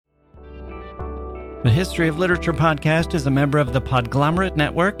The History of Literature podcast is a member of the Podglomerate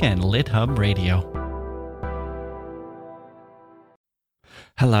Network and LitHub Radio.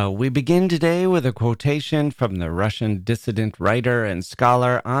 Hello, we begin today with a quotation from the Russian dissident writer and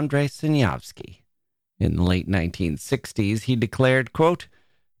scholar Andrei Sinyavsky. In the late 1960s, he declared, quote,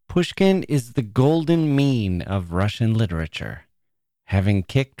 "Pushkin is the golden mean of Russian literature. Having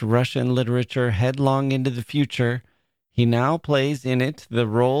kicked Russian literature headlong into the future, he now plays in it the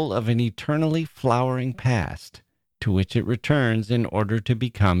role of an eternally flowering past, to which it returns in order to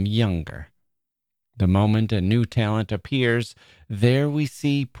become younger. The moment a new talent appears, there we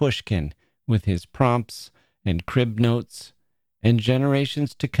see Pushkin with his prompts and crib notes, and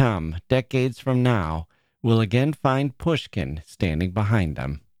generations to come, decades from now, will again find Pushkin standing behind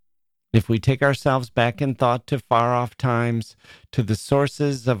them. If we take ourselves back in thought to far-off times, to the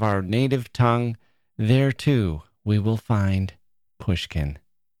sources of our native tongue, there too we will find Pushkin.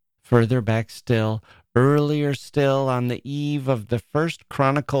 Further back still, earlier still, on the eve of the first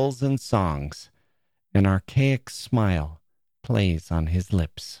chronicles and songs, an archaic smile plays on his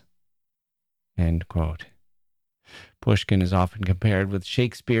lips." End quote. Pushkin is often compared with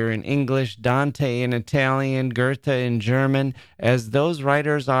Shakespeare in English, Dante in Italian, Goethe in German. As those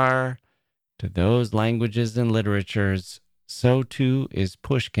writers are to those languages and literatures, so too is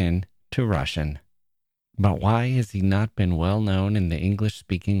Pushkin to Russian. But why has he not been well known in the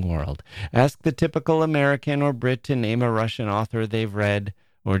English-speaking world? Ask the typical American or Brit to name a Russian author they've read,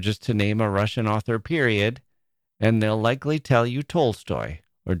 or just to name a Russian author, period, and they'll likely tell you Tolstoy,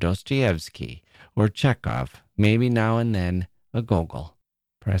 or Dostoevsky, or Chekhov, maybe now and then a Gogol.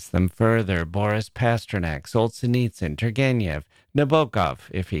 Press them further, Boris Pasternak, Solzhenitsyn, Turgenev,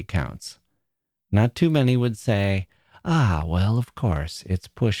 Nabokov, if he counts. Not too many would say, well, of course, it's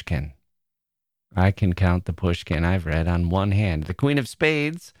Pushkin. I can count the Pushkin I've read on one hand. The Queen of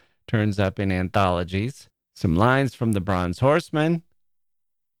Spades turns up in anthologies. Some lines from The Bronze Horseman.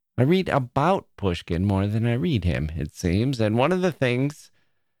 I read about Pushkin more than I read him, it seems, and one of the things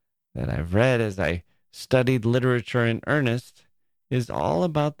that I've read as I studied literature in earnest is all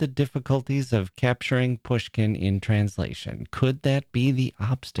about the difficulties of capturing Pushkin in translation. Could that be the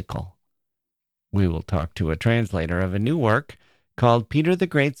obstacle? We will talk to a translator of a new work called Peter the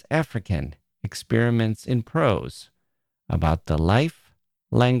Great's African Experiments in Prose, about the life,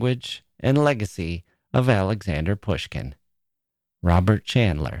 language, and legacy of Alexander Pushkin. Robert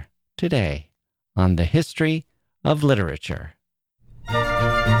Chandler, today on the History of Literature.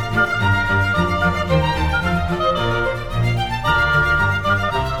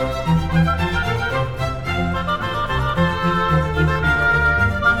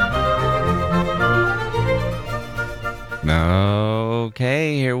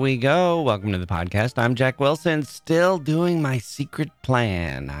 Okay, here we go. Welcome to the podcast. I'm Jack Wilson, still doing my secret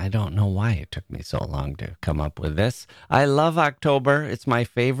plan. I don't know why it took me so long to come up with this. I love October. It's my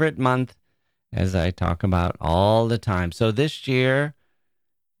favorite month, as I talk about all the time. So this year,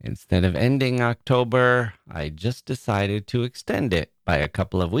 instead of ending October, I just decided to extend it by a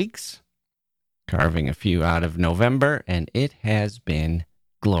couple of weeks, carving a few out of November, and it has been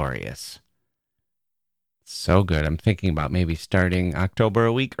glorious. So good. I'm thinking about maybe starting October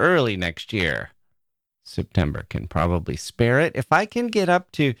a week early next year. September can probably spare it. If I can get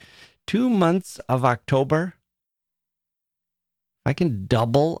up to 2 months of October, if I can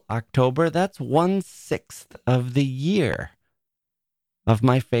double October, that's 1/6 of the year of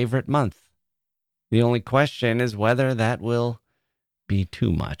my favorite month. The only question is whether that will be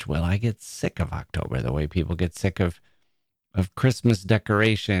too much. Will I get sick of October the way people get sick of Christmas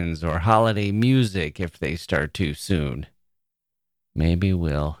decorations or holiday music if they start too soon? Maybe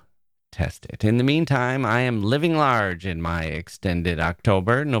we'll test it. In the meantime, I am living large in my extended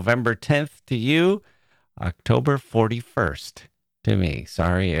October. November 10th to you, October 41st to me.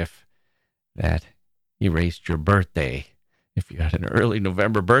 Sorry if that erased your birthday. If you had an early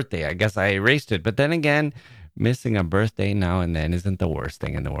November birthday, I guess I erased it. But then again, missing a birthday now and then isn't the worst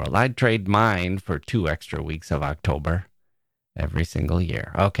thing in the world. I'd trade mine for 2 extra weeks of October every single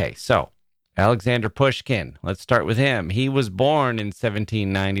year. Okay, so Alexander Pushkin. Let's start with him. He was born in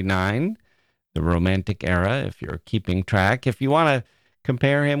 1799, the Romantic era, if you're keeping track. If you want to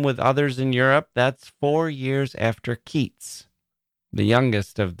compare him with others in Europe, that's 4 years after Keats, the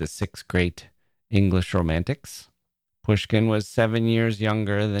youngest of the 6 great English Romantics. Pushkin was 7 years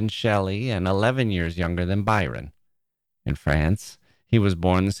younger than Shelley and 11 years younger than Byron. In France, he was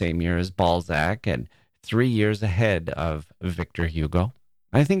born the same year as Balzac and 3 years ahead of Victor Hugo.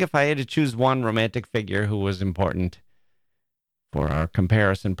 I think if I had to choose one romantic figure who was important for our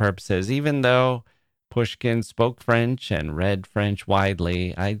comparison purposes, even though Pushkin spoke French and read French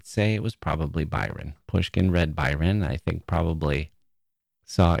widely, I'd say it was probably Byron. Pushkin read Byron, I think probably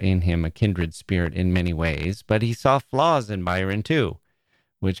saw in him a kindred spirit in many ways, but he saw flaws in Byron too,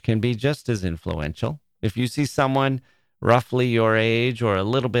 which can be just as influential. If you see someone roughly your age or a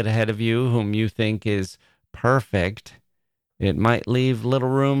little bit ahead of you whom you think is perfect, it might leave little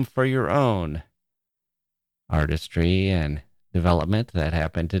room for your own artistry and development. That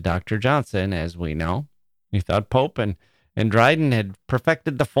happened to Dr. Johnson, as we know. He thought Pope and Dryden had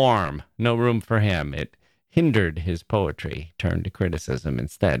perfected the form. No room for him. It hindered his poetry, turned to criticism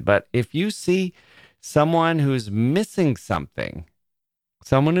instead. But if you see someone who's missing something,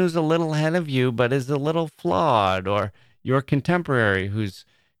 someone who's a little ahead of you but is a little flawed, or your contemporary who's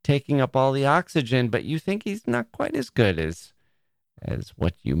taking up all the oxygen, but you think he's not quite as good as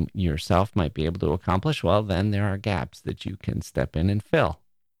what you yourself might be able to accomplish, well, then there are gaps that you can step in and fill.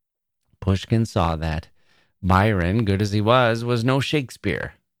 Pushkin saw that. Byron, good as he was no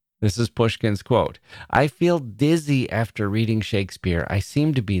Shakespeare. This is Pushkin's quote. "I feel dizzy after reading Shakespeare. I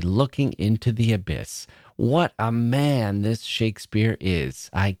seem to be looking into the abyss. What a man this Shakespeare is.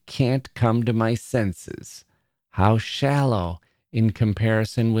 I can't come to my senses. How shallow in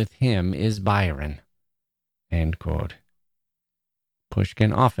comparison with him is Byron." End quote.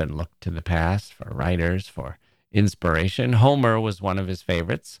 Pushkin often looked to the past for writers, for inspiration. Homer was one of his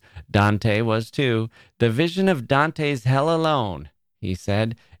favorites. Dante was too. "The vision of Dante's hell alone," he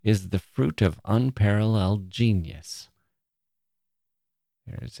said, "is the fruit of unparalleled genius."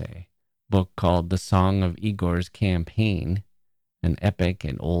 There's a book called The Song of Igor's Campaign, an epic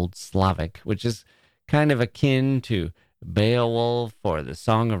in Old Slavic, which is kind of akin to Beowulf or the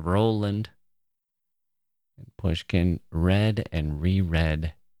Song of Roland. And Pushkin read and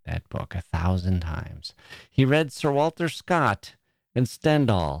reread that book 1,000 times. He read Sir Walter Scott and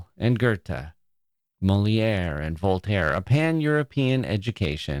Stendhal and Goethe, Molière and Voltaire, a pan-European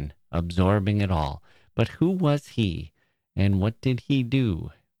education, absorbing it all. But who was he, and what did he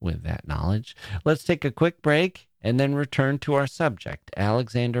do with that knowledge? Let's take a quick break and then return to our subject,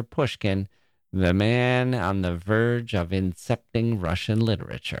 Alexander Pushkin, the man on the verge of incepting Russian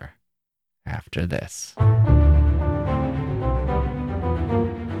literature, after this.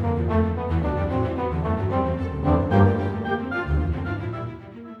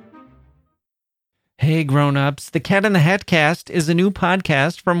 Hey grown-ups, the Cat in the Hat Cast is a new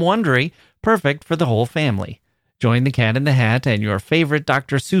podcast from Wondery, perfect for the whole family. Join the Cat in the Hat and your favorite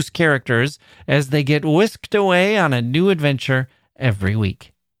Dr. Seuss characters as they get whisked away on a new adventure every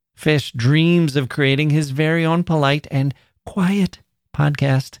week. Fish dreams of creating his very own polite and quiet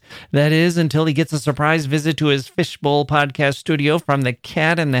podcast. That is, until he gets a surprise visit to his Fishbowl podcast studio from the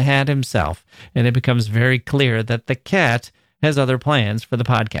Cat in the Hat himself, and it becomes very clear that the cat has other plans for the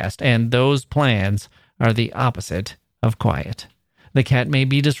podcast, and those plans are the opposite of quiet. The cat may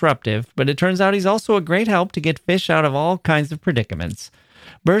be disruptive, but it turns out he's also a great help to get Fish out of all kinds of predicaments.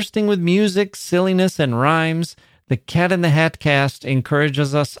 Bursting with music, silliness, and rhymes, the Cat in the Hat Cast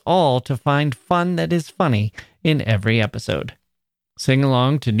encourages us all to find fun that is funny in every episode. Sing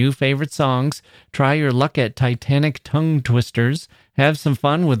along to new favorite songs, try your luck at Titanic tongue twisters, have some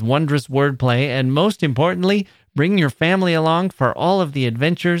fun with wondrous wordplay, and most importantly, bring your family along for all of the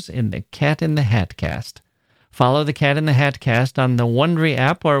adventures in the Cat in the Hat Cast. Follow the Cat in the Hat Cast on the Wondery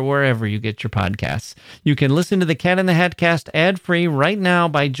app or wherever you get your podcasts. You can listen to the Cat in the Hat Cast ad-free right now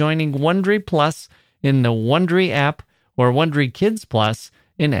by joining Wondery Plus in the Wondery app or Wondery Kids Plus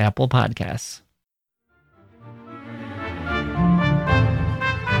in Apple Podcasts.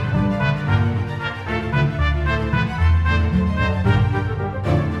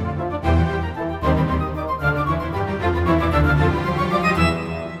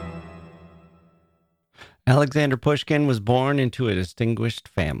 Alexander Pushkin was born into a distinguished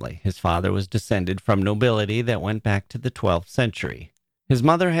family. His father was descended from nobility that went back to the 12th century. His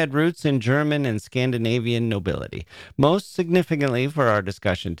mother had roots in German and Scandinavian nobility. Most significantly for our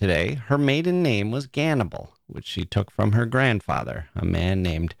discussion today, her maiden name was Gannibal, which she took from her grandfather, a man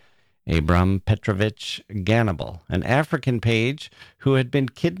named Abram Petrovich Gannibal, an African page who had been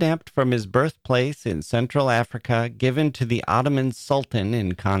kidnapped from his birthplace in Central Africa, given to the Ottoman Sultan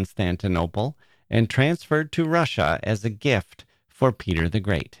in Constantinople, and transferred to Russia as a gift for Peter the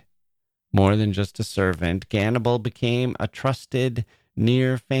Great. More than just a servant, Gannibal became a trusted,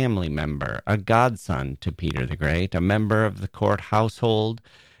 near family member, a godson to Peter the Great, a member of the court household,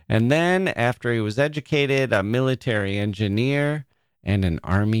 and then, after he was educated, a military engineer and an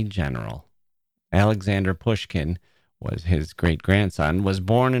army general. Alexander Pushkin, was his great-grandson, was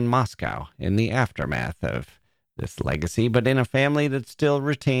born in Moscow in the aftermath of this legacy, but in a family that still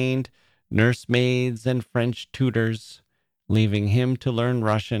retained nursemaids, and French tutors, leaving him to learn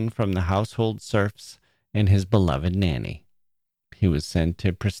Russian from the household serfs and his beloved nanny. He was sent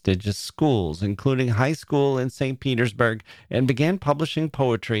to prestigious schools, including high school in St. Petersburg, and began publishing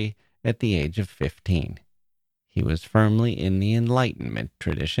poetry at the age of 15. He was firmly in the Enlightenment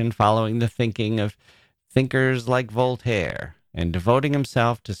tradition, following the thinking of thinkers like Voltaire, and devoting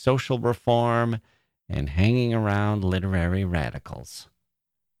himself to social reform and hanging around literary radicals.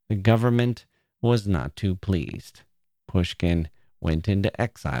 The government was not too pleased. Pushkin went into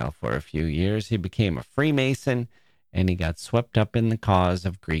exile for a few years. He became a Freemason, and he got swept up in the cause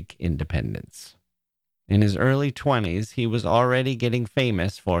of Greek independence. In his early 20s, he was already getting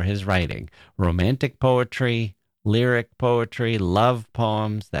famous for his writing, romantic poetry, lyric poetry, love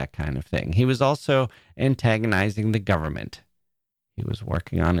poems, that kind of thing. He was also antagonizing the government. He was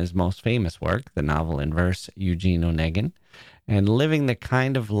working on his most famous work, the novel in verse Eugene Onegin, and living the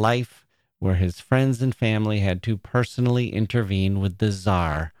kind of life where his friends and family had to personally intervene with the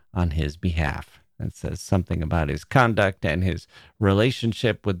Tsar on his behalf. That says something about his conduct and his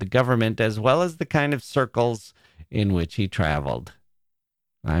relationship with the government, as well as the kind of circles in which he traveled.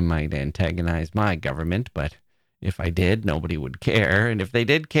 I might antagonize my government, but if I did, nobody would care. And if they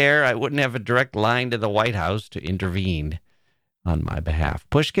did care, I wouldn't have a direct line to the White House to intervene on my behalf.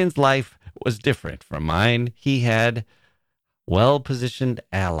 Pushkin's life was different from mine. He had well-positioned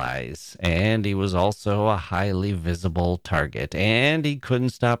allies, and he was also a highly visible target, and he couldn't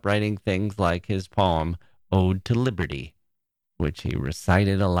stop writing things like his poem, Ode to Liberty, which he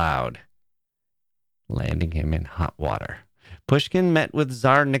recited aloud, landing him in hot water. Pushkin met with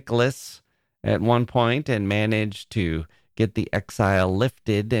Tsar Nicholas at one point and managed to get the exile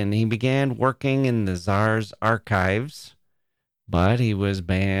lifted, and he began working in the Tsar's archives. But he was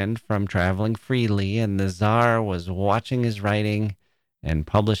banned from traveling freely, and the Tsar was watching his writing and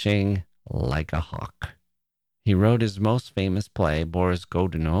publishing like a hawk. He wrote his most famous play, Boris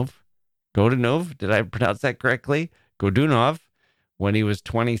Godunov. Godunov, did I pronounce that correctly? Godunov, when he was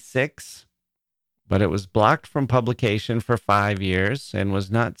 26, but it was blocked from publication for 5 years and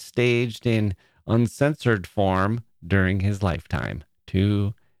was not staged in uncensored form during his lifetime.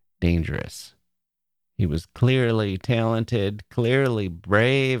 Too dangerous. He was clearly talented, clearly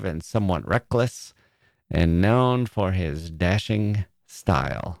brave, and somewhat reckless, and known for his dashing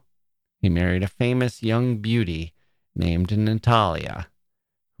style. He married a famous young beauty named Natalia,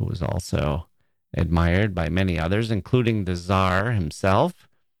 who was also admired by many others, including the Tsar himself.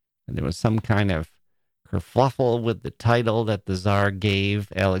 And there was some kind of kerfluffle with the title that the Tsar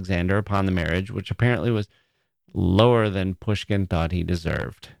gave Alexander upon the marriage, which apparently was lower than Pushkin thought he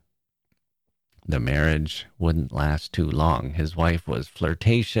deserved. The marriage wouldn't last too long. His wife was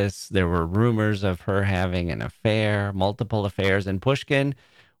flirtatious. There were rumors of her having an affair, multiple affairs, and Pushkin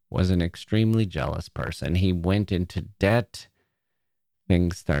was an extremely jealous person. He went into debt.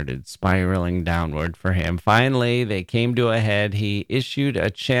 Things started spiraling downward for him. Finally, they came to a head. He issued a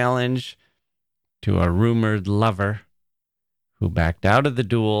challenge to a rumored lover who backed out of the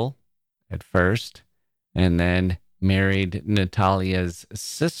duel at first and then married Natalia's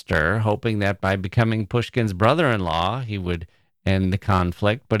sister, hoping that by becoming Pushkin's brother-in-law, he would end the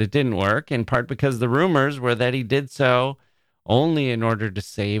conflict. But it didn't work, in part because the rumors were that he did so only in order to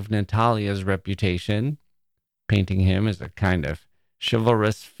save Natalia's reputation, painting him as a kind of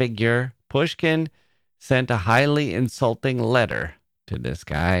chivalrous figure. Pushkin sent a highly insulting letter to this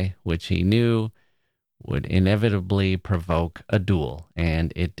guy, which he knew would inevitably provoke a duel,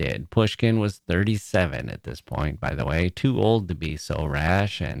 and it did. Pushkin was 37 at this point, by the way, too old to be so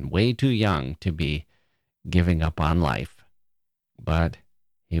rash and way too young to be giving up on life. But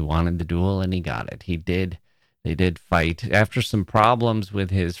he wanted the duel, and he got it. They did fight. After some problems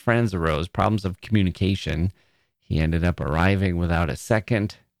with his friends arose, problems of communication, he ended up arriving without a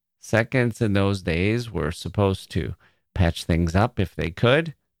second. Seconds in those days were supposed to patch things up if they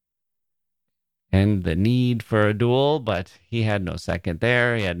could, and the need for a duel, but he had no second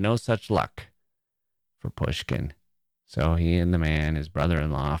there. He had no such luck for Pushkin. So he and the man, his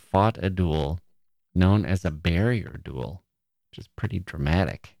brother-in-law, fought a duel known as a barrier duel, which is pretty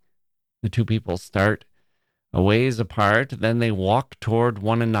dramatic. The two people start a ways apart, then they walk toward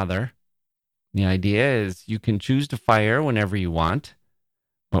one another. The idea is you can choose to fire whenever you want,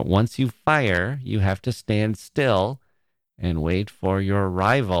 but once you fire, you have to stand still and wait for your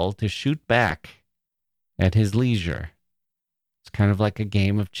rival to shoot back at his leisure. It's kind of like a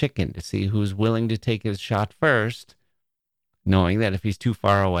game of chicken to see who's willing to take his shot first, knowing that if he's too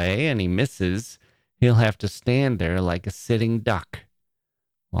far away and he misses, he'll have to stand there like a sitting duck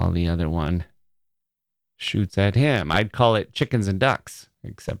while the other one shoots at him. I'd call it chickens and ducks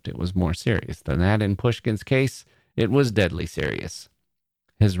except it was more serious than that. In Pushkin's case, it was deadly serious.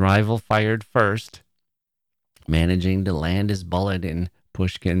 His rival fired first, managing to land his bullet in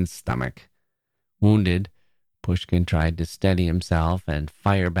Pushkin's stomach. Wounded, Pushkin tried to steady himself and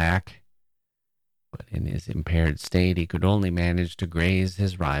fire back, but in his impaired state, he could only manage to graze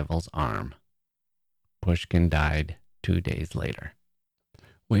his rival's arm. Pushkin died 2 days later.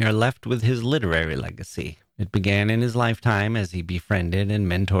 We are left with his literary legacy. It began in his lifetime as he befriended and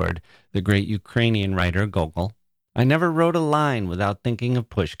mentored the great Ukrainian writer Gogol. I never wrote a line without thinking of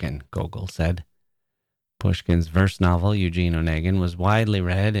Pushkin, Gogol said. Pushkin's verse novel, Eugene Onegin, was widely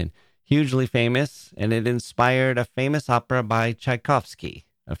read and hugely famous, and it inspired a famous opera by Tchaikovsky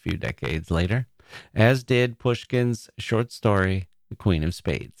a few decades later, as did Pushkin's short story, The Queen of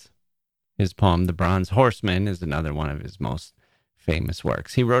Spades. His poem, The Bronze Horseman, is another one of his most famous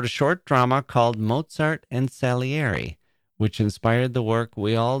works. He wrote a short drama called Mozart and Salieri, which inspired the work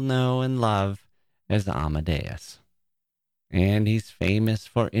we all know and love as Amadeus. And he's famous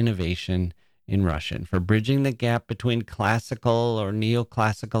for innovation in Russian, for bridging the gap between classical or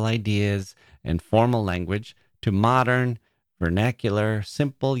neoclassical ideas and formal language to modern, vernacular,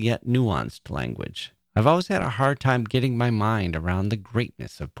 simple yet nuanced language. I've always had a hard time getting my mind around the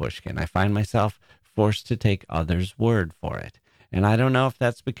greatness of Pushkin. I find myself forced to take others' word for it. And I don't know if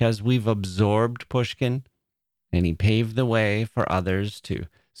that's because we've absorbed Pushkin and he paved the way for others to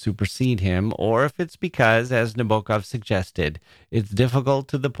supersede him, or if it's because, as Nabokov suggested, it's difficult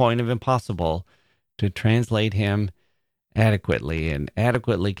to the point of impossible to translate him adequately and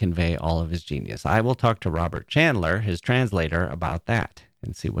adequately convey all of his genius. I will talk to Robert Chandler, his translator, about that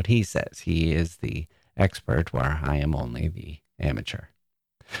and see what he says. He is the expert where I am only the amateur.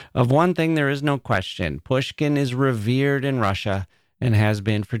 Of one thing there is no question: Pushkin is revered in Russia and has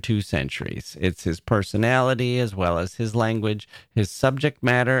been for 2 centuries. It's his personality as well as his language, his subject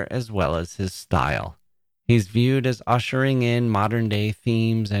matter as well as his style. He's viewed as ushering in modern-day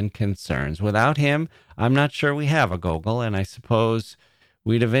themes and concerns. Without him, I'm not sure we have a Gogol, and I suppose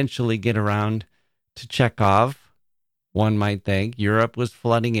we'd eventually get around to Chekhov. One might think Europe was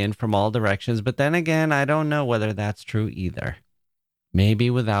flooding in from all directions, but then again, I don't know whether that's true either.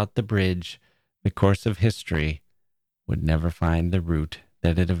 Maybe without the bridge, the course of history would never find the route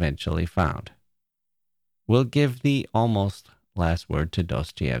that it eventually found. We'll give the almost last word to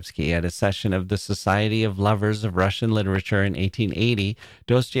Dostoevsky. At a session of the Society of Lovers of Russian Literature in 1880,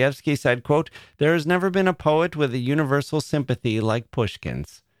 Dostoevsky said, quote, "There has never been a poet with a universal sympathy like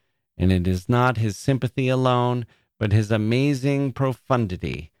Pushkin's, and it is not his sympathy alone, but his amazing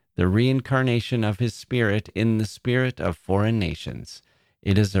profundity, the reincarnation of his spirit in the spirit of foreign nations.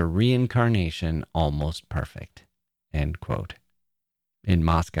 It is a reincarnation almost perfect." End quote. In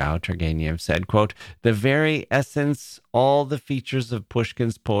Moscow, Turgenev said, quote, "The very essence, all the features of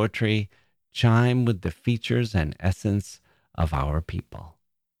Pushkin's poetry chime with the features and essence of our people."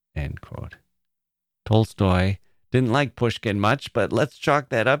 End quote. Tolstoy didn't like Pushkin much, but let's chalk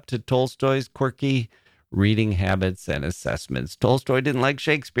that up to Tolstoy's quirky reading habits and assessments. Tolstoy didn't like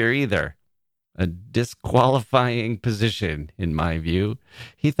Shakespeare either. A disqualifying position, in my view.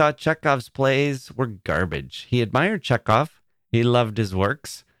 He thought Chekhov's plays were garbage. He admired Chekhov. He loved his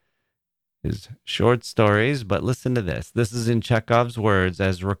works, his short stories, but listen to this. This is in Chekhov's words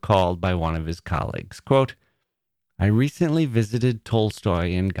as recalled by one of his colleagues. Quote, "I recently visited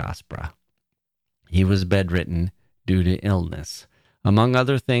Tolstoy in Gaspra. He was bedridden due to illness. Among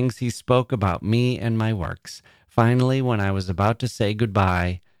other things, he spoke about me and my works. Finally, when I was about to say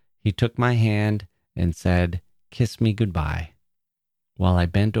goodbye, he took my hand and said, 'Kiss me goodbye.' While I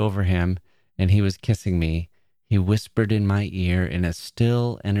bent over him and he was kissing me, he whispered in my ear in a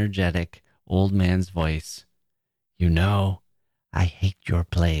still, energetic old man's voice, 'You know, I hate your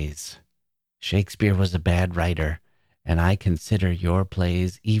plays. Shakespeare was a bad writer, and I consider your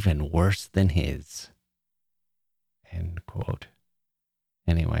plays even worse than his.'" End quote.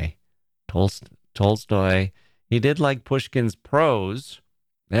 Anyway, Tolstoy, he did like Pushkin's prose.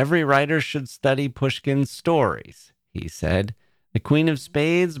 "Every writer should study Pushkin's stories," he said. "The Queen of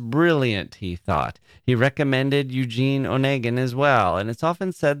Spades, brilliant," he thought. He recommended Eugene Onegin as well, and it's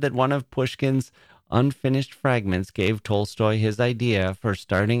often said that one of Pushkin's unfinished fragments gave Tolstoy his idea for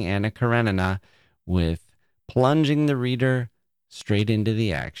starting Anna Karenina with plunging the reader straight into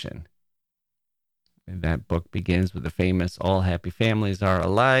the action. That book begins with the famous "all happy families are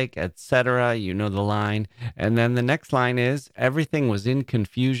alike," etc. You know the line. And then the next line is, "Everything was in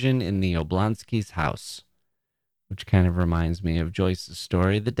confusion in the Oblonsky's house," which kind of reminds me of Joyce's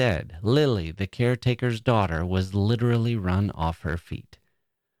story, The Dead. Lily, the caretaker's daughter, was literally run off her feet.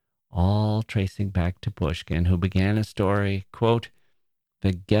 All tracing back to Pushkin, who began a story, quote,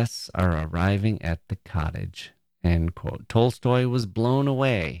 The guests are arriving at the cottage, end quote. Tolstoy was blown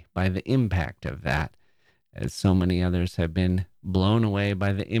away by the impact of that, as so many others have been blown away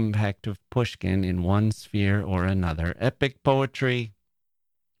by the impact of Pushkin in one sphere or another. Epic poetry,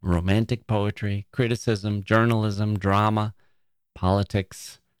 romantic poetry, criticism, journalism, drama,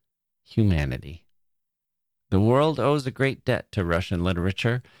 politics, humanity. The world owes a great debt to Russian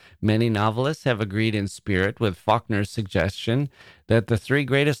literature. Many novelists have agreed in spirit with Faulkner's suggestion that the three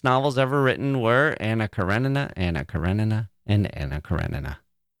greatest novels ever written were Anna Karenina, Anna Karenina, and Anna Karenina.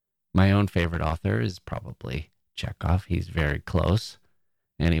 My own favorite author is probably Chekhov. He's very close.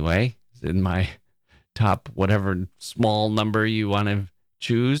 Anyway, it's in my top whatever small number you want to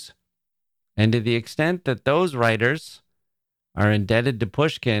choose. And to the extent that those writers are indebted to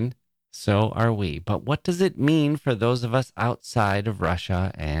Pushkin, so are we. But what does it mean for those of us outside of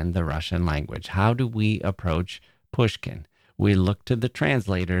Russia and the Russian language? How do we approach Pushkin? We look to the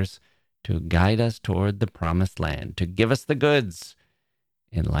translators to guide us toward the promised land, to give us the goods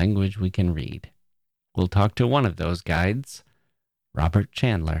in language we can read. We'll talk to one of those guides, Robert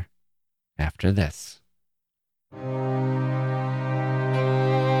Chandler, after this.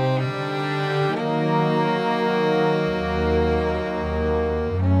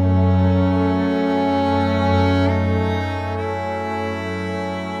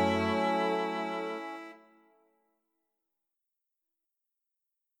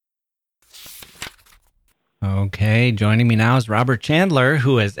 Okay, joining me now is Robert Chandler,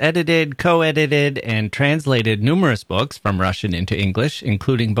 who has edited, co-edited, and translated numerous books from Russian into English,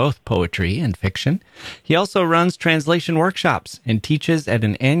 including both poetry and fiction. He also runs translation workshops and teaches at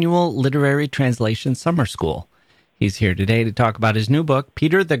an annual literary translation summer school. He's here today to talk about his new book,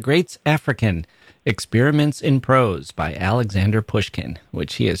 Peter the Great's African, Experiments in Prose by Alexander Pushkin,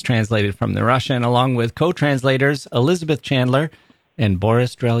 which he has translated from the Russian along with co-translators Elizabeth Chandler and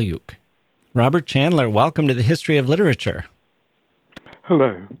Boris Drelyuk. Robert Chandler, welcome to the History of Literature.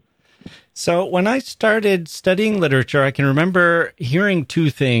 Hello. So when I started studying literature, I can remember hearing two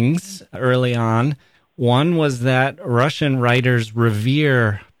things early on. One was that Russian writers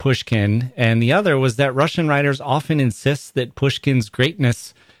revere Pushkin, and the other was that Russian writers often insist that Pushkin's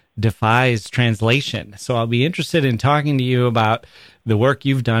greatness defies translation. So I'll be interested in talking to you about the work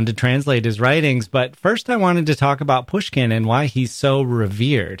you've done to translate his writings. But first, I wanted to talk about Pushkin and why he's so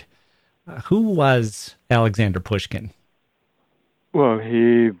revered. Who was Alexander Pushkin? Well,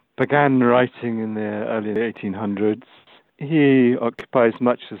 he began writing in the early 1800s. He occupies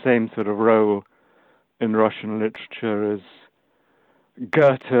much the same sort of role in Russian literature as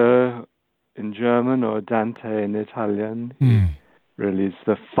Goethe in German or Dante in Italian. He really is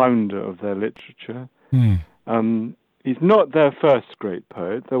the founder of their literature. He's not their first great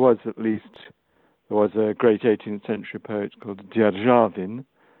poet. There was a great 18th century poet called Dzerzhavin.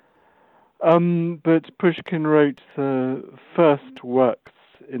 But Pushkin wrote the first works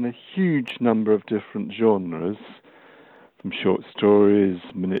in a huge number of different genres, from short stories,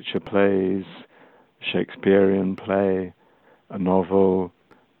 miniature plays, Shakespearean play, a novel,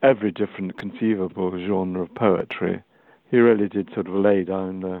 every different conceivable genre of poetry. He really did sort of lay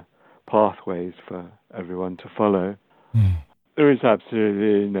down the pathways for everyone to follow. There is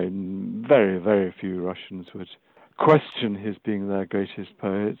absolutely, very, very few Russians would question his being their greatest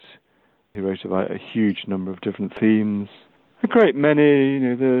poet. He wrote about a huge number of different themes. A great many,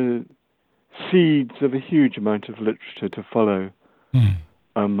 the seeds of a huge amount of literature to follow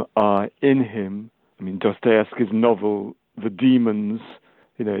are in him. I mean, Dostoevsky's novel, The Demons,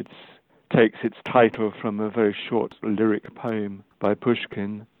 it takes its title from a very short lyric poem by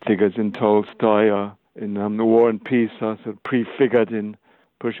Pushkin. Figures in Tolstoy are in The War and Peace are sort of prefigured in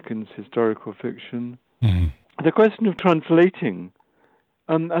Pushkin's historical fiction. The question of translating,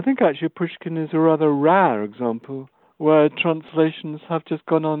 I think actually Pushkin is a rather rare example where translations have just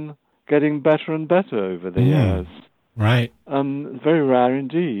gone on getting better and better over the years. Right. Very rare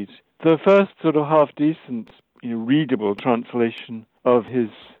indeed. The first sort of half-decent, readable translation of his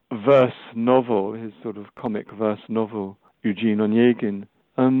verse novel, his sort of comic verse novel, Eugene Onegin,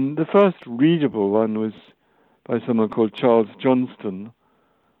 the first readable one was by someone called Charles Johnston,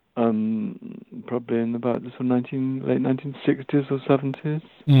 probably in about the sort of late 1960s or 70s.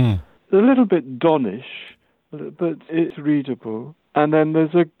 A little bit donnish, but it's readable. And then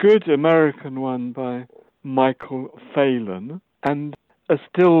there's a good American one by Michael Phelan, and a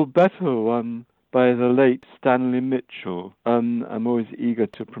still better one by the late Stanley Mitchell. I'm always eager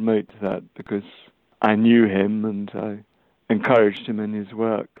to promote that because I knew him and I encouraged him in his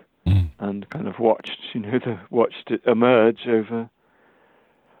work and kind of watched it emerge over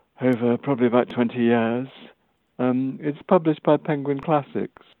probably about 20 years. It's published by Penguin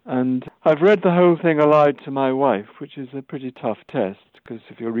Classics. And I've read the whole thing aloud to my wife, which is a pretty tough test, because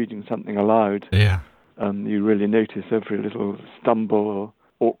if you're reading something aloud, you really notice every little stumble or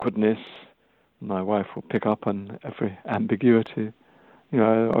awkwardness. My wife will pick up on every ambiguity. I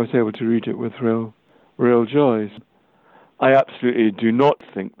was able to read it with real joy. I absolutely do not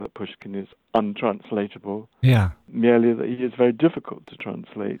think that Pushkin is untranslatable. Yeah. Merely that he is very difficult to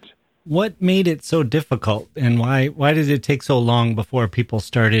translate. What made it so difficult, and why did it take so long before people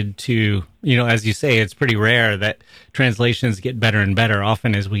started to, as you say, it's pretty rare that translations get better and better.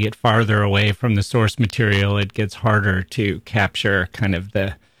 Often as we get farther away from the source material, it gets harder to capture kind of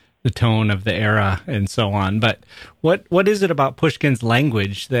the tone of the era and so on. But what is it about Pushkin's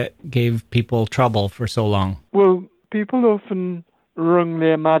language that gave people trouble for so long? Well, people often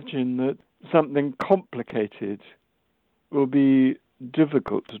wrongly imagine that something complicated will be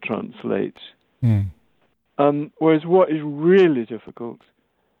difficult to translate. Whereas what is really difficult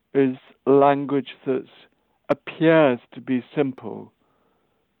is language that appears to be simple,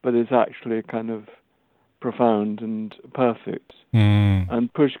 but is actually kind of profound and perfect.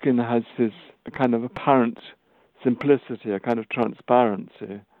 And Pushkin has this kind of apparent simplicity, a kind of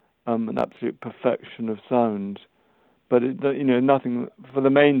transparency, an absolute perfection of sound. But nothing for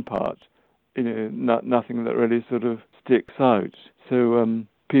the main part. Nothing that really sort of sticks out. So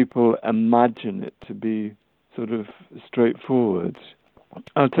people imagine it to be sort of straightforward.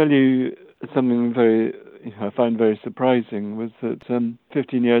 I'll tell you something I found very surprising was that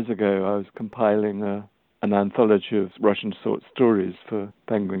 15 years ago I was compiling an anthology of Russian short stories for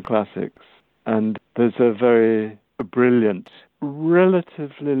Penguin Classics, and there's a very brilliant,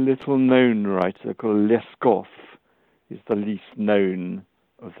 relatively little-known writer called Leskov. He's the least known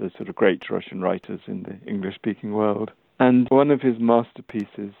of the sort of great Russian writers in the English-speaking world. And one of his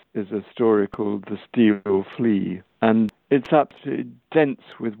masterpieces is a story called The Steel Flea. And it's absolutely dense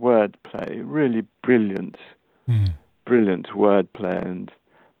with wordplay, really brilliant wordplay and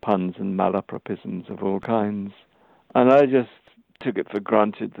puns and malapropisms of all kinds. And I just took it for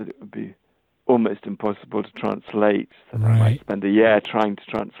granted that it would be almost impossible to translate, that I might spend a year trying to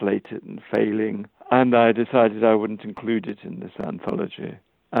translate it and failing. And I decided I wouldn't include it in this anthology.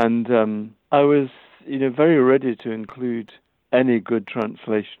 And I was very ready to include any good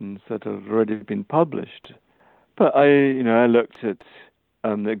translations that had already been published. But I looked at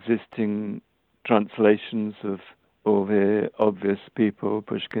existing translations of all the obvious people,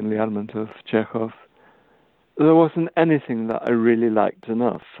 Pushkin, Lermontov, Chekhov. There wasn't anything that I really liked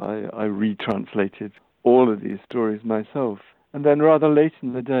enough. I retranslated all of these stories myself. And then rather late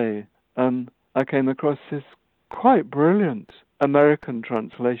in the day, I came across this quite brilliant American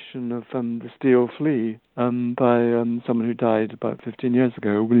translation of The Steel Flea by someone who died about 15 years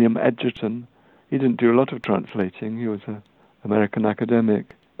ago, William Edgerton. He didn't do a lot of translating. He was an American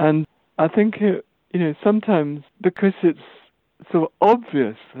academic. And I think, sometimes because it's so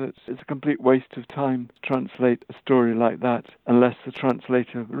obvious that it's a complete waste of time to translate a story like that unless the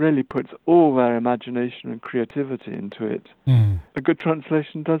translator really puts all their imagination and creativity into it, a good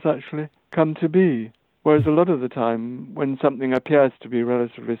translation does actually come to be. Whereas a lot of the time, when something appears to be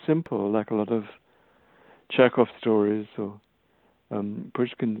relatively simple, like a lot of Chekhov stories or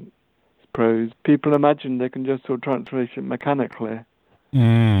Pushkin's prose, people imagine they can just sort of translate it mechanically.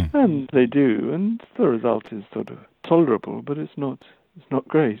 And they do, and the result is sort of tolerable, but it's not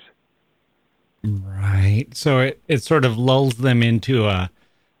great. Right. So it sort of lulls them into a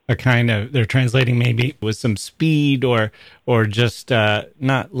kind of, they're translating maybe with some speed or just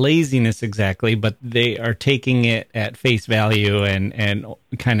not laziness exactly, but they are taking it at face value and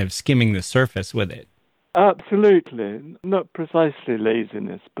kind of skimming the surface with it. Absolutely. Not precisely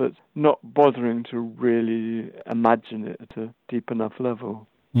laziness, but not bothering to really imagine it at a deep enough level.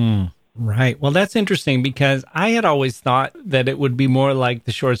 Right. Well, that's interesting because I had always thought that it would be more like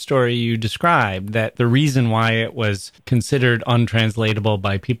the short story you described, that the reason why it was considered untranslatable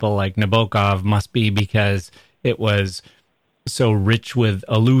by people like Nabokov must be because it was so rich with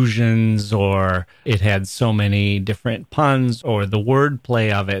allusions, or it had so many different puns, or the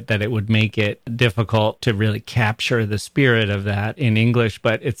wordplay of it, that it would make it difficult to really capture the spirit of that in English.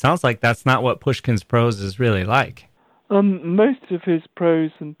 But it sounds like that's not what Pushkin's prose is really like. Most of his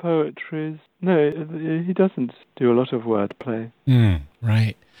prose and poetry he doesn't do a lot of wordplay.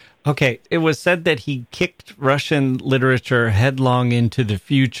 Right. Okay. It was said that he kicked Russian literature headlong into the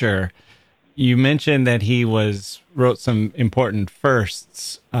future. You mentioned that he wrote some important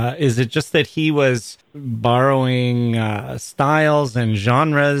firsts. Is it just that he was borrowing styles and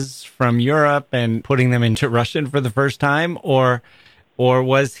genres from Europe and putting them into Russian for the first time? Or Or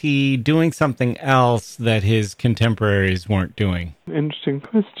was he doing something else that his contemporaries weren't doing? Interesting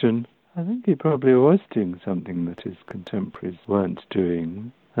question. I think he probably was doing something that his contemporaries weren't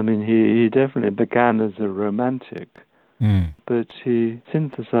doing. I mean, he definitely began as a romantic, but he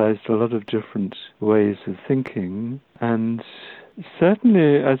synthesized a lot of different ways of thinking, and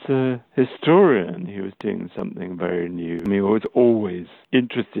certainly as a historian he was doing something very new. I mean, he was always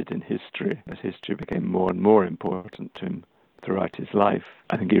interested in history, as history became more and more important to him throughout his life.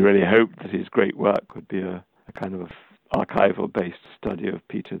 I think he really hoped that his great work would be a kind of archival-based study of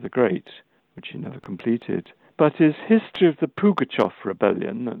Peter the Great, which he never completed. But his history of the Pugachev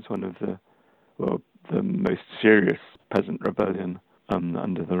rebellion, that's one of the most serious peasant rebellion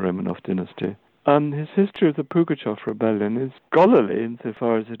under the Romanov dynasty. His history of the Pugachev rebellion is scholarly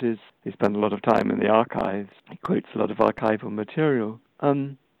insofar as it is. He spent a lot of time in the archives. He quotes a lot of archival material.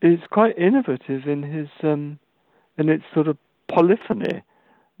 It's quite innovative in his in its sort of polyphony.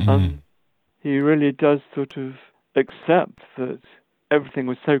 He really does sort of accept that everything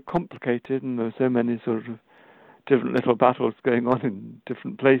was so complicated and there were so many sort of different little battles going on in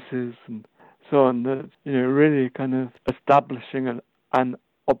different places and so on, that, really kind of establishing an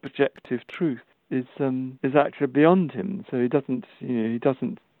objective truth is actually beyond him. So he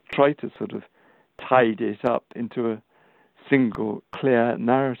doesn't try to sort of tidy it up into a single clear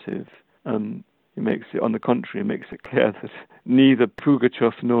narrative. He makes it, on the contrary, makes it clear that neither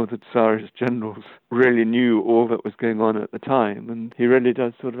Pugachev nor the Tsarist generals really knew all that was going on at the time, and he really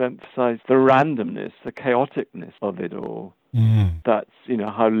does sort of emphasize the randomness, the chaoticness of it all. That's,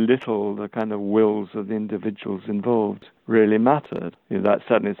 how little the kind of wills of the individuals involved really mattered. That's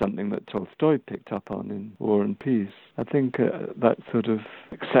certainly something that Tolstoy picked up on in War and Peace. I think that sort of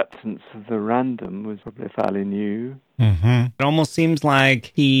acceptance of the random was probably fairly new. It almost seems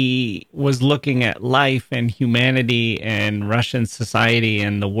like he was looking at life and humanity and Russian society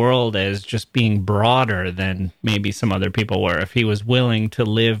and the world as just being broader than maybe some other people were. If he was willing to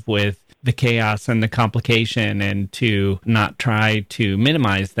live with the chaos and the complication and to not try to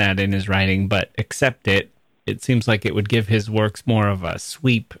minimize that in his writing, but accept it, it seems like it would give his works more of a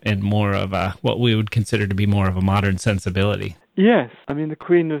sweep and more of a, what we would consider to be more of a modern sensibility. Yes, I mean, The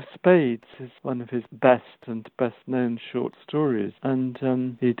Queen of Spades is one of his best and best-known short stories,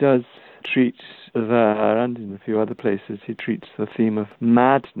 and he does treat there, and in a few other places, he treats the theme of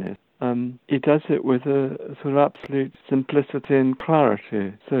madness. He does it with a sort of absolute simplicity and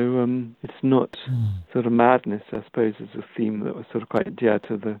clarity. So it's not sort of madness, I suppose, as a theme that was sort of quite dear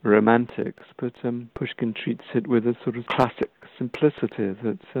to the Romantics, but Pushkin treats it with a sort of classic simplicity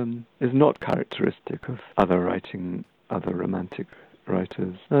that is not characteristic of other Romantic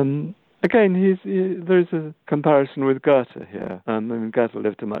writers. Again, there's a comparison with Goethe here. I mean, Goethe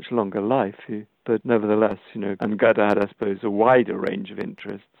lived a much longer life, but nevertheless, and Goethe had, I suppose, a wider range of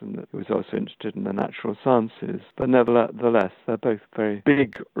interests, and he was also interested in the natural sciences. But nevertheless, they're both very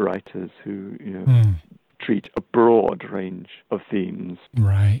big writers who, treat a broad range of themes.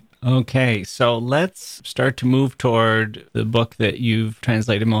 Right. Okay, so let's start to move toward the book that you've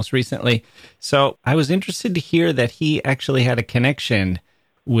translated most recently. So I was interested to hear that he actually had a connection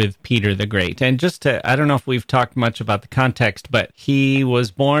with Peter the Great. And I don't know if we've talked much about the context, but he was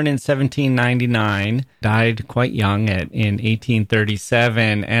born in 1799, died quite young in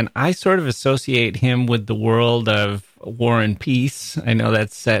 1837, and I sort of associate him with the world of War and Peace. I know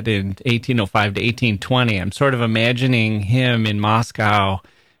that's set in 1805 to 1820. I'm sort of imagining him in Moscow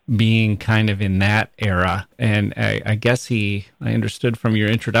being kind of in that era. And I guess I understood from your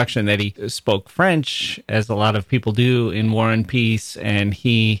introduction that he spoke French, as a lot of people do in War and Peace, and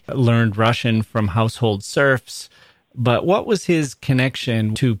he learned Russian from household serfs. But what was his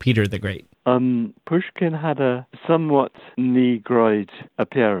connection to Peter the Great? Pushkin had a somewhat negroid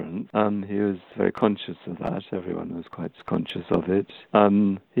appearance. He was very conscious of that. Everyone was quite conscious of it.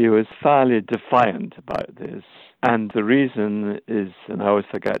 He was fairly defiant about this. And the reason is, and I always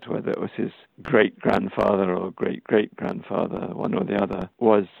forget whether it was his great-grandfather or great-great-grandfather, one or the other,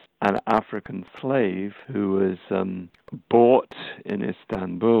 was an African slave who was bought in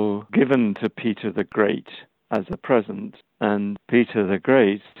Istanbul, given to Peter the Great as a present. And Peter the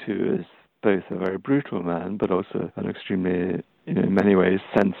Great, who is both a very brutal man, but also an extremely, in many ways,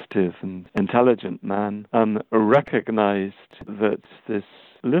 sensitive and intelligent man, recognized that this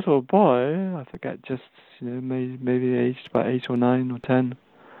little boy, I forget, just maybe aged about 8 or 9 or 10,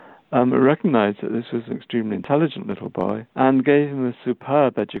 recognized that this was an extremely intelligent little boy and gave him a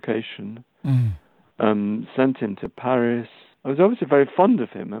superb education, sent him to Paris. I was obviously very fond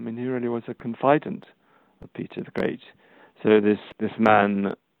of him. I mean, he really was a confidant of Peter the Great. So this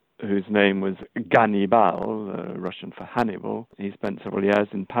man whose name was Gannibal, Russian for Hannibal. He spent several years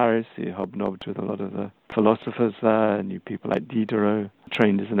in Paris. He hobnobbed with a lot of the philosophers there, knew people like Diderot,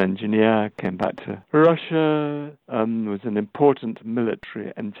 trained as an engineer, came back to Russia, was an important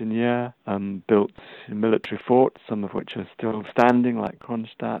military engineer, built military forts, some of which are still standing, like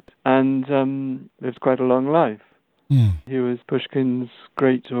Kronstadt, and lived quite a long life. He was Pushkin's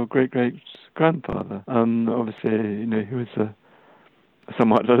great or great-great-grandfather. Obviously, he was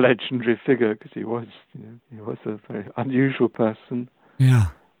somewhat a legendary figure because he was a very unusual person. Yeah.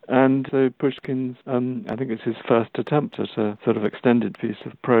 And so Pushkin's, I think it's his first attempt at a sort of extended piece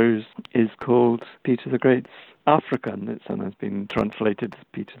of prose, is called Peter the Great's African. It's sometimes been translated as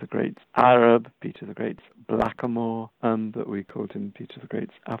Peter the Great's Arab, Peter the Great's Blackamoor, but we called him Peter the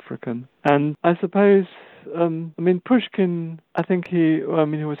Great's African. And I suppose, Pushkin, I think he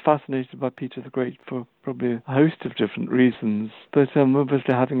was fascinated by Peter the Great for probably a host of different reasons, but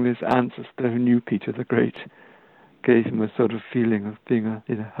obviously having this ancestor who knew Peter the Great gave him a sort of feeling of being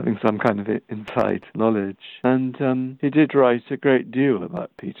having some kind of inside knowledge. And he did write a great deal about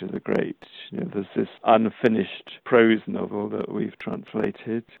Peter the Great. There's this unfinished prose novel that we've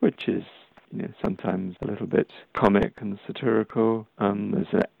translated, which is sometimes a little bit comic and satirical.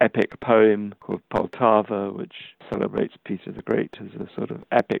 There's an epic poem called Poltava, which celebrates Peter the Great as a sort of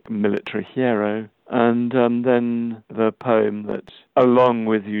epic military hero. And then the poem that, along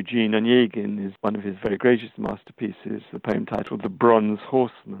with Eugene Onegin, is one of his very greatest masterpieces, the poem titled The Bronze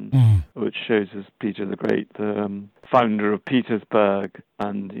Horseman, which shows us Peter the Great, the founder of Petersburg,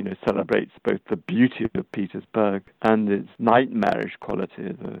 and celebrates both the beauty of Petersburg and its nightmarish quality,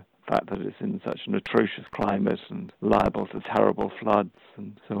 the fact that it's in such an atrocious climate and liable to terrible floods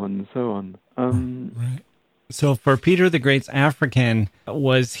and so on and so on. Right. So for Peter the Great's African,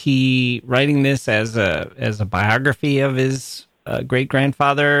 was he writing this as a biography of his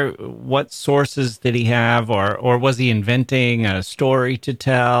great-grandfather? What sources did he have, or was he inventing a story to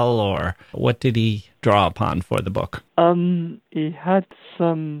tell, or what did he draw upon for the book? He had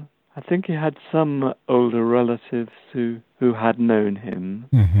some older relatives who had known him,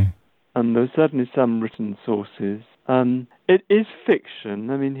 and there were certainly some written sources. It is fiction.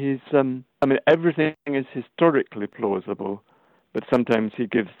 Everything is historically plausible, but sometimes he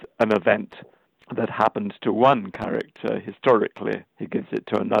gives an event that happened to one character historically. He gives it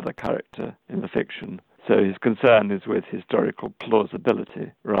to another character in the fiction. So his concern is with historical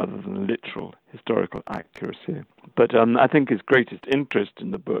plausibility rather than literal historical accuracy. But I think his greatest interest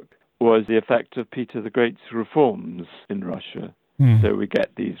in the book was the effect of Peter the Great's reforms in Russia. So we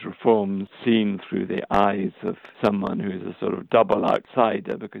get these reforms seen through the eyes of someone who is a sort of double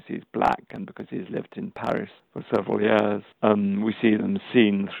outsider because he's black and because he's lived in Paris for several years. We see them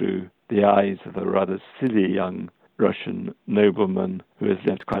seen through the eyes of a rather silly young Russian nobleman who has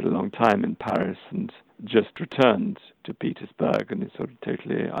lived quite a long time in Paris and just returned to Petersburg and is sort of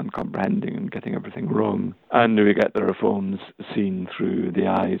totally uncomprehending and getting everything wrong. And we get the reforms seen through the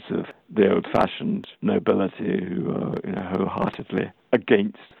eyes of the old-fashioned nobility who are wholeheartedly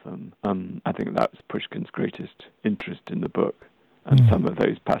against them. I think that was Pushkin's greatest interest in the book. And some of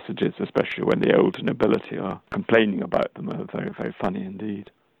those passages, especially when the old nobility are complaining about them, are very, very funny indeed.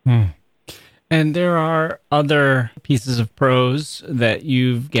 And there are other pieces of prose that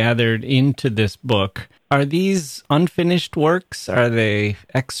you've gathered into this book. Are these unfinished works? Are they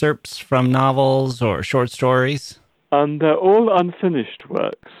excerpts from novels or short stories? They're all unfinished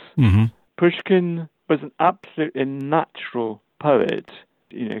works. Pushkin was an absolutely natural poet.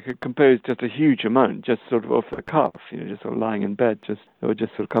 Could compose just a huge amount, just sort of off the cuff, just sort of lying in bed, it would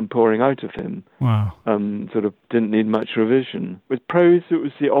just sort of come pouring out of him. Wow. Sort of didn't need much revision. With prose, it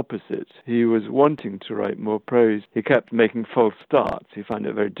was the opposite. He was wanting to write more prose. He kept making false starts. He found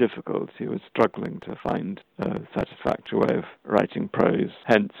it very difficult. He was struggling to find a satisfactory way of writing prose,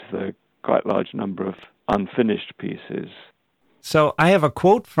 hence the quite large number of unfinished pieces. So I have a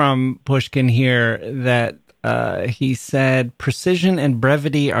quote from Pushkin here that he said, "Precision and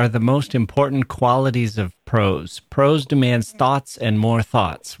brevity are the most important qualities of prose. Prose demands thoughts and more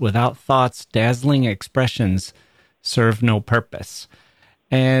thoughts. Without thoughts, dazzling expressions serve no purpose."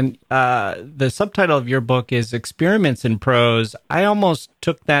 And the subtitle of your book is Experiments in Prose. I almost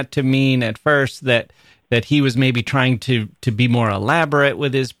took that to mean at first that he was maybe trying to be more elaborate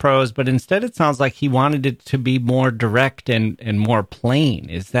with his prose, but instead it sounds like he wanted it to be more direct and more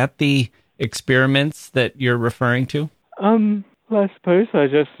plain. Is that the experiments that you're referring to? Well, I suppose I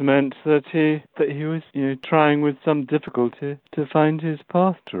just meant that he was, trying with some difficulty to find his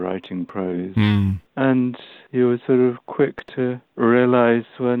path to writing prose. And he was sort of quick to realize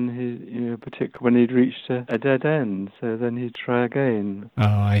when particularly when he'd reached a dead end, so then he'd try again. Oh,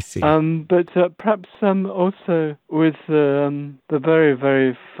 I see. But perhaps also with the very,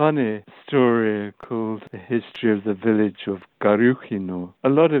 very funny story called The History of the Village of Garyukhino. A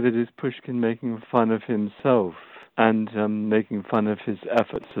lot of it is Pushkin making fun of himself and making fun of his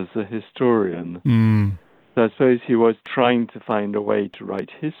efforts as a historian. So I suppose he was trying to find a way to write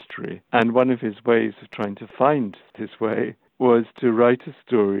history, and one of his ways of trying to find his way was to write a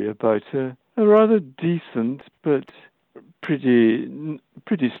story about a rather decent but pretty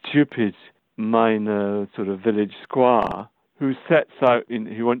stupid minor sort of village squire who sets out,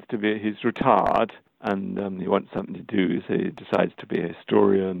 he wants to be, he's retired, and he wants something to do, so he decides to be a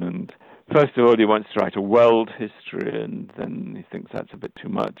historian, and first of all he wants to write a world history, and then he thinks that's a bit too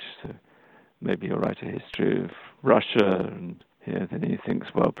much, so maybe he'll write a history of Russia, and then he thinks,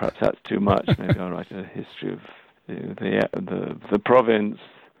 well, perhaps that's too much. Maybe I'll write a history of the province.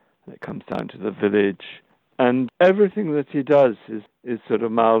 And it comes down to the village, and everything that he does is sort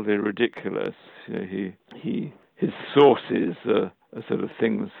of mildly ridiculous. His sources are sort of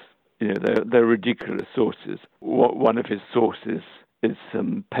things. They're ridiculous sources. One of his sources is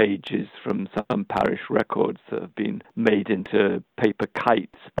some pages from some parish records that have been made into paper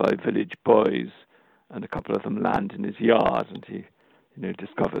kites by village boys, and a couple of them land in his yard, and he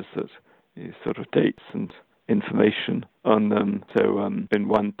discovers that he sort of dates and information on them. So in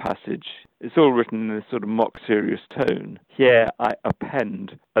one passage, it's all written in a sort of mock serious tone. Here I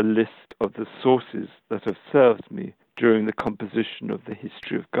append a list of the sources that have served me during the composition of the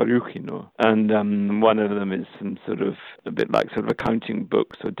history of Garyukhino. And one of them is some sort of, a bit like sort of accounting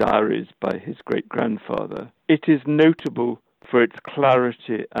books or diaries by his great-grandfather. It is notable for its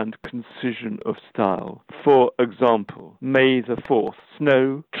clarity and concision of style. For example, May the 4th,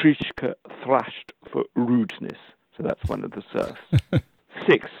 snow, Trishka thrashed for rudeness. So that's one of the serfs.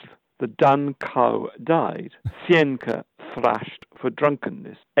 6th, the dun cow died. Sienka thrashed for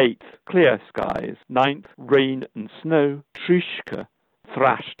drunkenness. 8th, clear skies. 9th, rain and snow. Trishka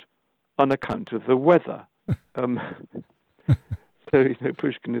thrashed on account of the weather. So,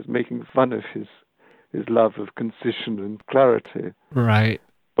 Pushkin is making fun of his love of concision and clarity. Right.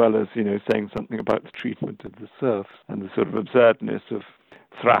 As well as, saying something about the treatment of the serfs and the sort of absurdness of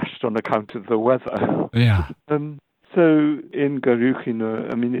thrashed on account of the weather. Yeah. So in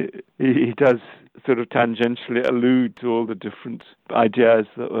Garyukhino, he does sort of tangentially allude to all the different ideas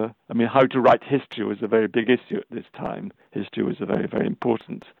that were, how to write history was a very big issue at this time. History was a very, very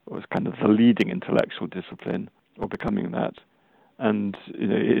important, it was kind of the leading intellectual discipline, or becoming that. And,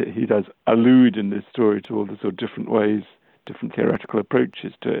 he does allude in this story to all the sort of different ways, different theoretical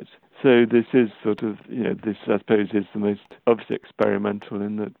approaches to it. So this is sort of, this I suppose is the most obviously experimental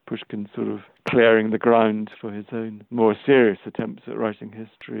in that Pushkin sort of clearing the ground for his own more serious attempts at writing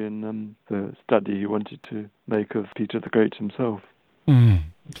history and the study he wanted to make of Peter the Great himself. Mm.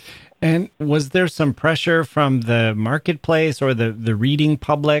 And was there some pressure from the marketplace or the reading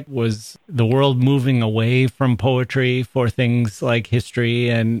public? Was the world moving away from poetry for things like history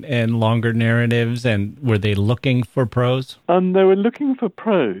and longer narratives? And were they looking for prose? They were looking for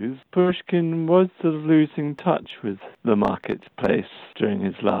prose. Pushkin was sort of losing touch with the marketplace during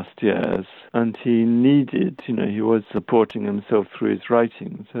his last years. And he needed, he was supporting himself through his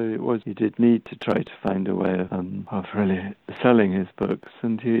writing. So he did need to try to find a way of really selling his books.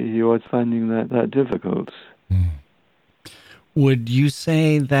 And he was finding that difficult. Would you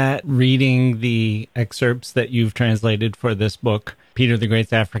say that reading the excerpts that you've translated for this book, Peter the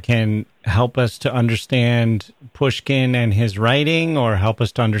Great's African, help us to understand Pushkin and his writing, or help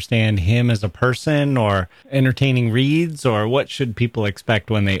us to understand him as a person, or entertaining reads, or what should people expect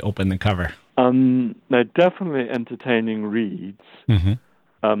when they open the cover? They're definitely entertaining reads. Mm-hmm.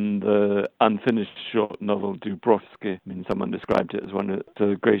 The unfinished short novel Dubrovsky, someone described it as one of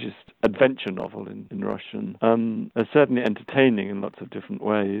the greatest adventure novel in Russian. They're certainly entertaining in lots of different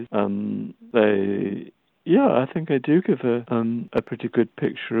ways. I think they do give a pretty good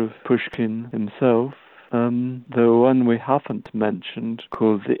picture of Pushkin himself. The one we haven't mentioned,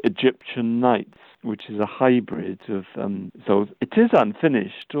 called The Egyptian Nights, which is a hybrid of, so it is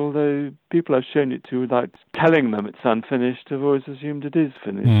unfinished, although people I've shown it to without telling them it's unfinished have always assumed it is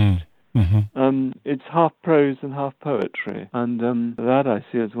finished. Mm-hmm. It's half prose and half poetry, and that I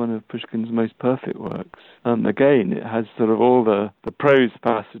see as one of Pushkin's most perfect works. Again, it has sort of all the prose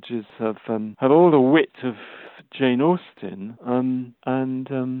passages have all the wit of Jane Austen, and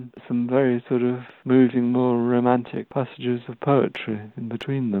some very sort of moving, more romantic passages of poetry in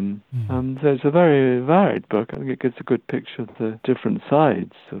between them. So it's a very varied book. I think it gives a good picture of the different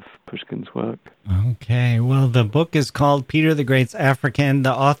sides of Pushkin's work. Okay, well, the book is called Peter the Great's African.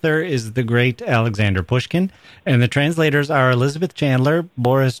 The author is the great Alexander Pushkin, and the translators are Elizabeth Chandler,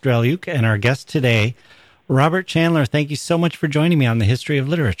 Boris Dreluk, and our guest today, Robert Chandler. Thank you so much for joining me on the History of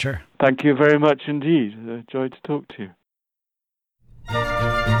Literature. Thank you very much indeed. A joy to talk to you.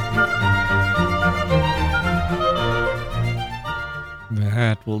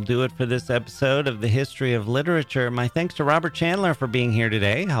 That will do it for this episode of the History of Literature. My thanks to Robert Chandler for being here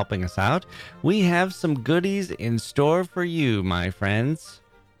today, helping us out. We have some goodies in store for you, my friends.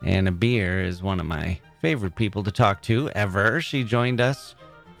 Anna Beer is one of my favorite people to talk to ever. She joined us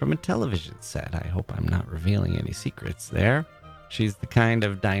from a television set. I hope I'm not revealing any secrets there. She's the kind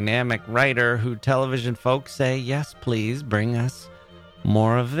of dynamic writer who television folks say, yes, please bring us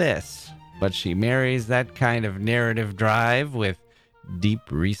more of this. But she marries that kind of narrative drive with deep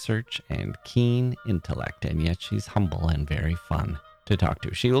research and keen intellect, and yet she's humble and very fun to talk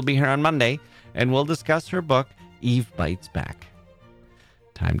to. She will be here on Monday, and we'll discuss her book, Eve Bites Back.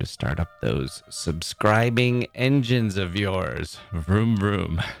 Time to start up those subscribing engines of yours. Vroom,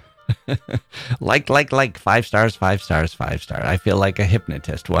 vroom. like. 5 stars, 5 stars, 5 stars. I feel like a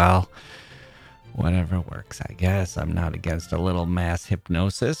hypnotist. Well, whatever works, I guess. I'm not against a little mass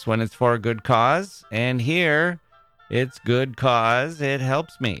hypnosis when it's for a good cause. And here, it's good cause. It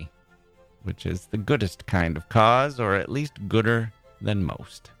helps me, which is the goodest kind of cause, or at least gooder than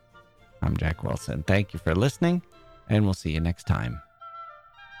most. I'm Jack Wilson. Thank you for listening, and we'll see you next time.